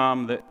is a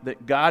mom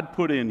that God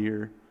put in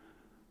here,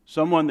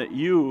 someone that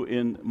you,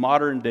 in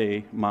modern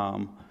day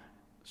mom,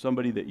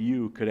 somebody that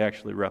you could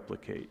actually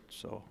replicate.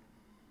 So,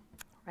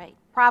 Right.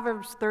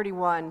 Proverbs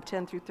 31,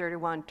 10 through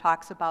 31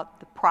 talks about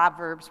the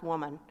Proverbs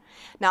woman.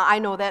 Now, I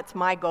know that's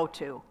my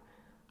go-to.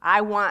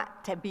 I want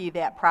to be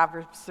that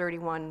Proverbs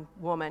 31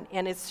 woman.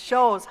 And it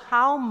shows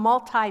how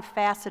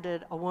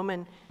multifaceted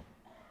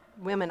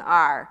women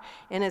are.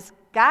 And as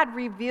God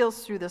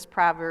reveals through this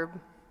proverb,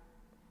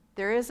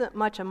 there isn't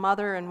much a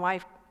mother and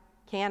wife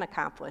can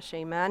accomplish.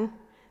 Amen?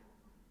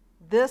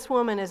 This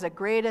woman is a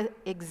great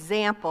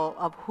example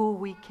of who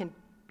we can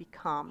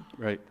become.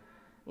 right.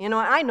 You know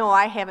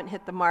I haven't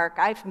hit the mark.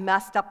 I've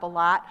messed up a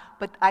lot,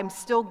 but I'm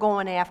still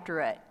going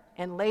after it.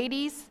 And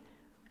ladies,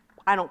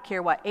 I don't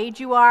care what age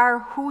you are,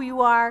 who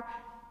you are,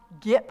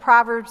 get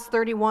Proverbs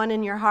 31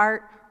 in your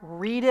heart,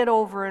 read it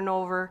over and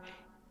over,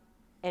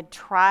 and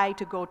try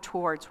to go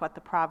towards what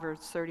the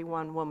Proverbs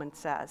 31 woman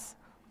says.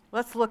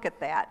 Let's look at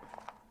that.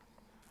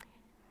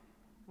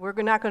 We're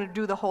not going to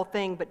do the whole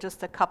thing, but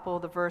just a couple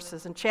of the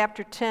verses. In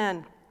chapter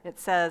 10, it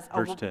says...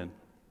 Verse 10.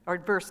 Or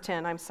verse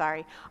 10, I'm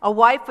sorry. A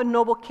wife of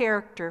noble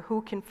character,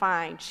 who can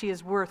find? She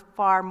is worth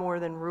far more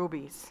than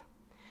rubies.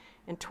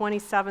 In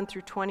 27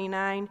 through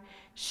 29,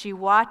 she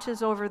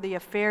watches over the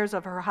affairs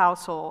of her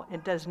household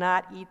and does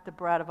not eat the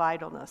bread of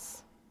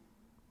idleness.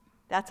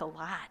 That's a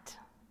lot.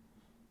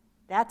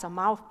 That's a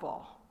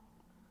mouthful.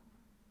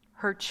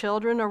 Her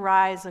children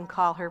arise and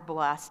call her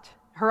blessed.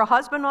 Her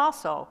husband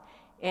also,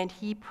 and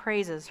he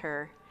praises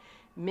her.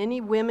 Many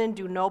women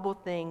do noble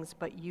things,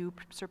 but you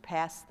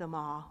surpass them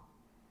all.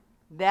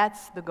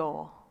 That's the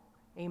goal.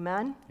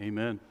 Amen?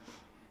 Amen.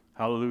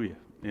 Hallelujah.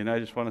 And I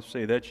just want to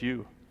say that's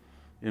you,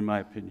 in my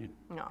opinion.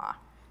 Aw.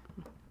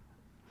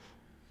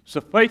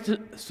 Suffice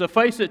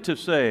it to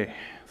say.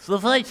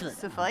 Suffice it.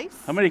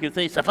 Suffice? How many can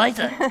say suffice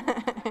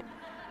it?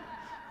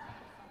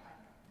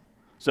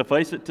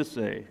 Suffice it to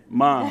say,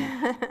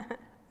 Mom,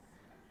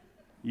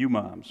 you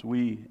moms,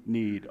 we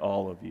need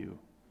all of you.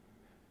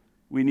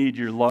 We need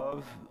your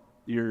love,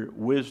 your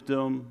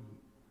wisdom,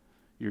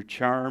 your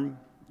charm,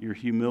 your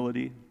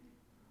humility,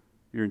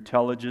 your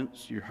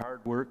intelligence, your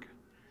hard work,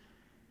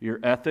 your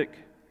ethic,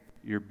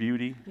 your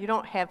beauty. You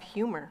don't have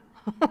humor.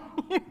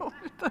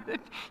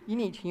 You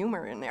need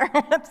humor in there.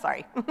 I'm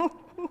sorry.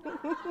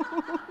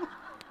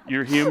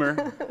 Your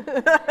humor,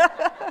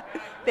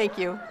 Thank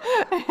you.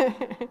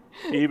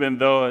 even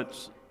though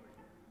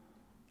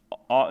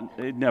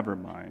never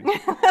mind.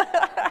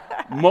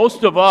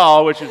 Most of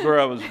all, which is where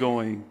I was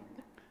going,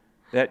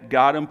 that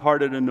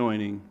God-imparted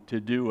anointing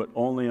to do what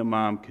only a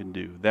mom can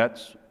do.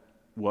 That's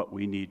what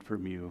we need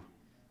from you.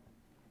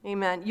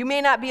 Amen. You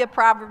may not be a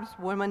Proverbs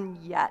woman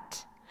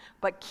yet,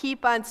 but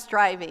keep on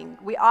striving.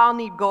 We all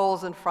need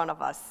goals in front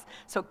of us,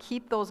 so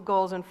keep those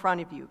goals in front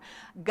of you.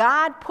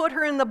 God put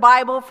her in the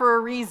Bible for a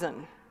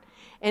reason,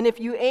 and if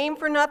you aim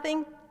for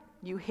nothing,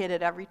 you hit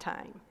it every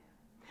time.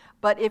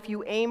 But if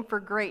you aim for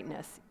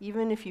greatness,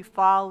 even if you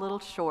fall a little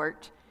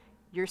short,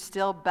 you're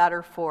still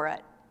better for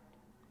it.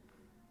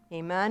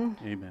 Amen?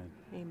 Amen.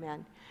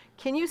 Amen.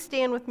 Can you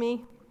stand with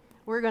me?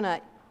 We're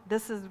gonna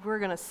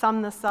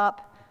sum this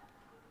up.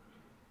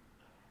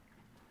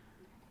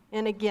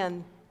 And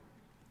again,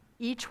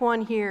 each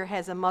one here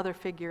has a mother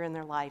figure in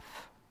their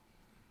life.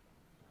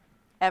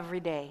 Every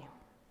day.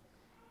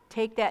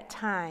 Take that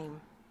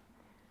time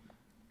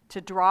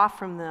to draw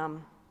from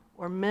them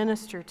or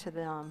minister to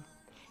them,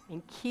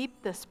 and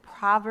keep this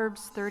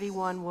Proverbs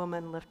 31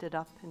 woman lifted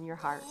up in your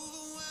heart.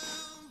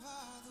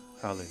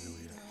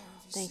 Hallelujah.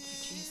 Thank you,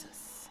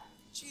 Jesus.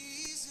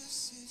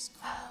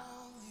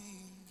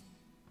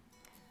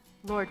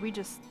 Lord,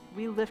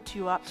 we lift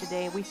you up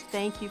today. We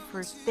thank you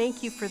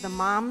for the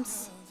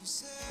moms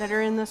that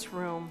are in this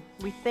room.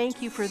 We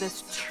thank you for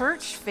this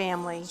church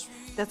family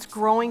that's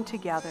growing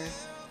together.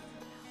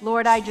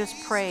 Lord, I just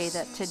pray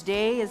that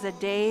today is a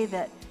day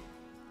that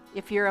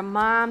if you're a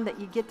mom, that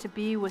you get to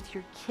be with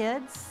your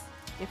kids.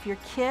 If you're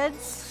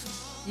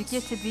kids, you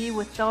get to be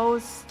with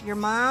your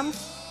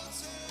moms.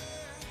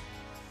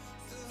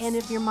 And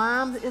if your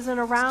mom isn't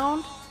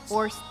around,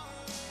 or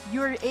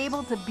you're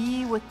able to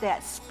be with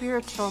that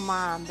spiritual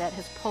mom that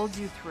has pulled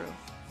you through.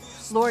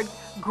 Lord,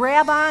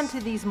 grab on to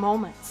these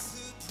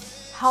moments.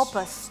 Help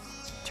us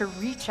to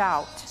reach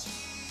out.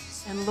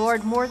 And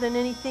Lord, more than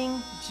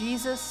anything,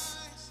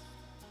 Jesus,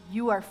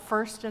 you are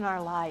first in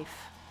our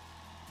life.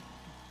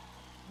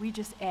 We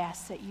just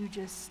ask that you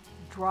just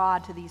draw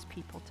to these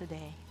people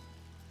today.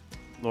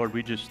 Lord,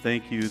 we just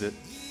thank you that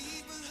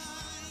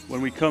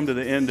when we come to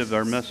the end of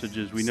our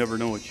messages, we never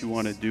know what you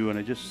want to do. And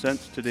I just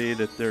sense today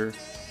that there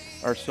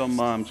are some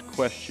moms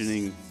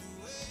questioning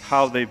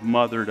how they've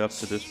mothered up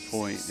to this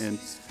point. And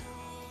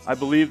I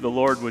believe the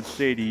Lord would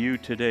say to you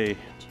today,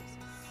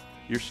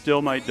 you're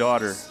still my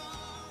daughter,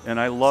 and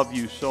I love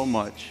you so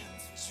much.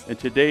 And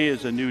today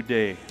is a new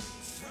day.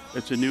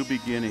 It's a new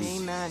beginning.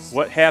 Amen.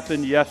 What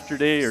happened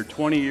yesterday or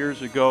 20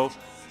 years ago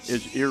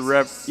is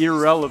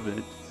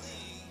irrelevant.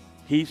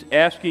 He's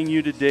asking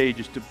you today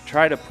just to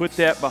try to put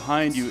that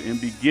behind you and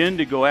begin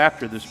to go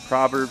after this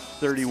Proverbs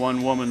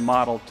 31 woman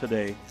model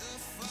today.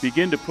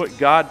 Begin to put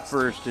God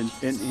first, and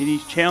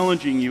he's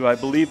challenging you. I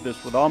believe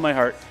this with all my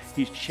heart.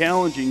 He's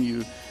challenging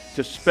you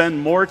to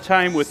spend more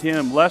time with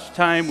him, less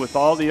time with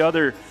all the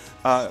other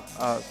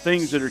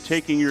things that are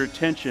taking your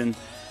attention.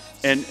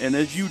 And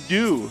as you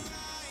do,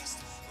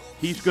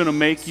 he's going to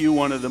make you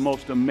one of the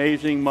most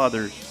amazing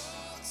mothers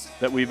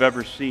that we've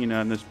ever seen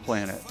on this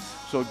planet.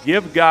 So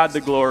give God the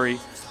glory,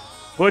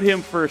 put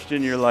him first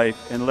in your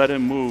life, and let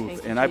him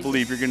move. And I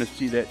believe you're going to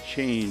see that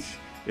change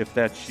if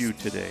that's you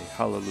today.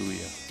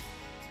 Hallelujah.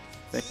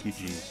 Thank you,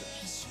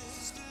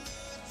 Jesus.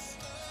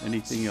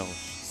 Anything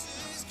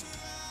else?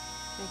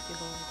 Thank you,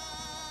 Lord.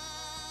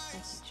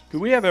 Thank you, Jesus. Could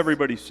we have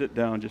everybody sit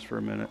down just for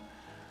a minute,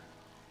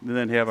 and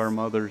then have our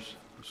mothers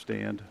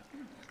stand?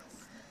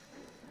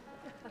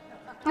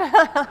 Woo!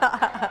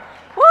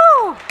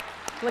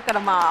 Look at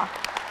them all.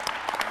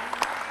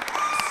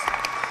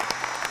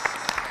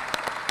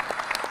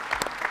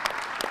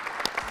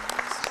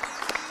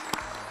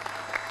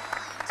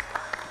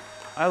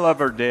 I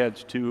love our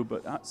dads too,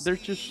 but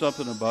there's just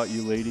something about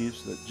you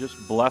ladies that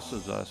just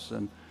blesses us.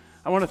 And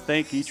I want to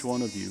thank each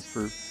one of you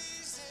for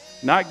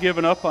not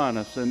giving up on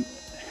us. And,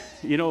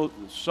 you know,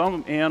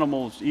 some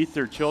animals eat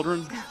their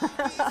children.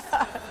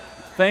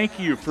 Thank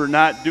you for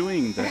not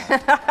doing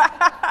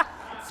that.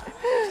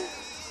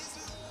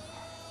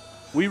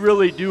 We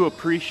really do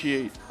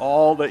appreciate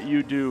all that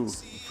you do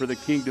for the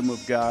kingdom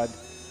of God.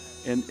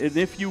 And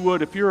if you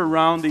would, if you're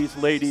around these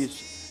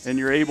ladies and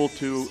you're able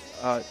to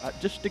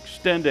just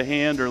extend a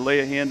hand or lay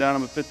a hand on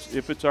them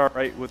if it's all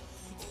right with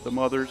the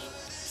mothers.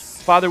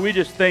 Father, we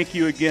just thank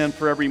you again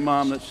for every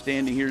mom that's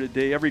standing here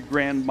today, every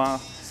grandma.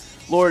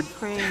 Lord,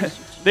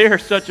 they are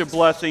such a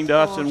blessing to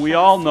us, and we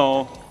all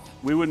know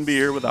we wouldn't be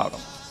here without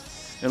them.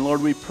 And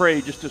Lord, we pray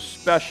just a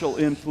special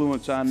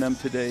influence on them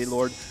today,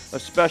 Lord, a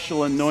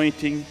special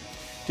anointing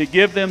to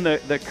give them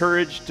the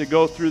courage to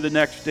go through the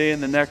next day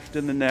and the next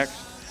and the next.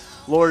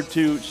 Lord,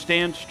 to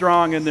stand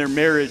strong in their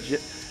marriage,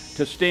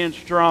 to stand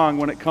strong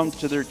when it comes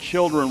to their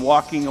children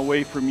walking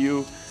away from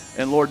you,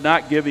 and Lord,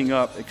 not giving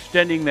up,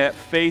 extending that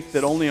faith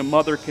that only a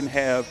mother can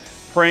have,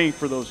 praying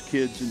for those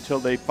kids until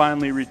they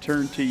finally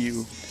return to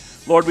you.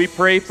 Lord, we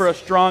pray for a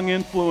strong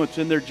influence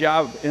in their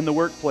job, in the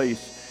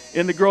workplace,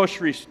 in the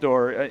grocery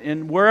store,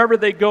 and wherever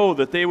they go,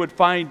 that they would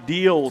find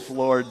deals,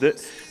 Lord,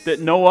 that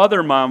no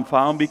other mom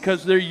found,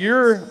 because they're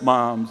your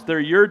moms, they're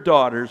your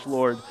daughters,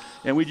 Lord,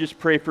 and we just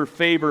pray for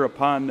favor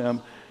upon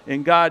them.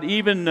 And God,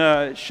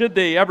 even should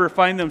they ever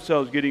find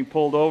themselves getting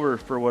pulled over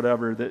for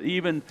whatever, that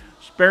even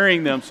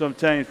sparing them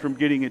sometimes from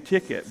getting a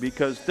ticket,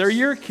 because they're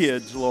your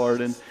kids,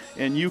 Lord,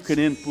 and you can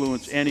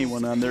influence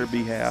anyone on their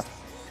behalf.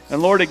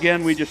 And Lord,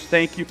 again, we just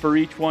thank you for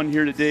each one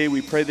here today.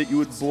 We pray that you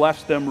would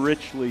bless them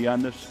richly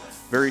on this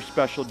very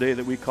special day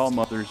that we call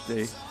Mother's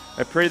Day.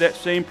 I pray that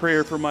same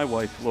prayer for my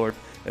wife, Lord,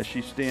 as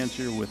she stands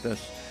here with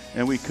us.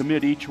 And we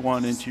commit each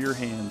one into your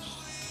hands.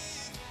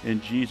 In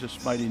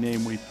Jesus' mighty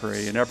name we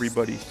pray. And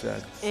everybody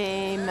said,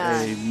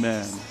 Amen.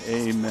 Amen.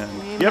 Amen.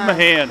 Amen. Give him a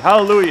hand.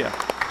 Hallelujah.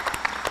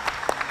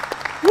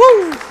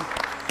 Woo!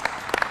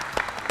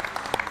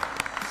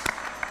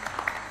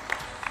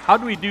 How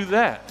do we do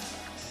that?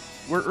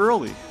 We're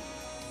early.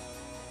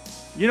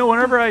 You know,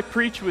 whenever I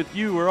preach with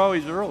you, we're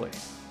always early.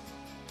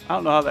 I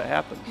don't know how that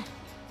happens.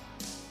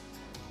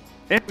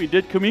 And we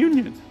did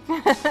communion.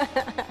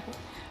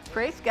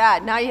 Praise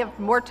God. Now you have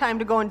more time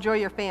to go enjoy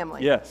your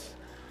family. Yes.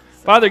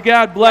 Father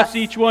God, bless Yes.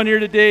 each one here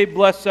today.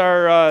 Bless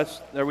our,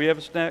 we have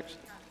a snacks?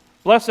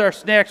 Bless our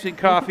snacks and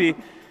coffee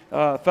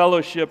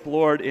fellowship,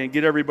 Lord, and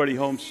get everybody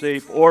home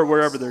safe or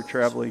wherever they're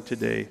traveling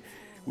today.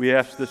 We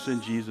ask this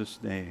in Jesus'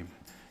 name.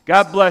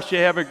 God bless you.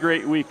 Have a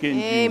great weekend.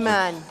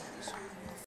 Amen. Jesus.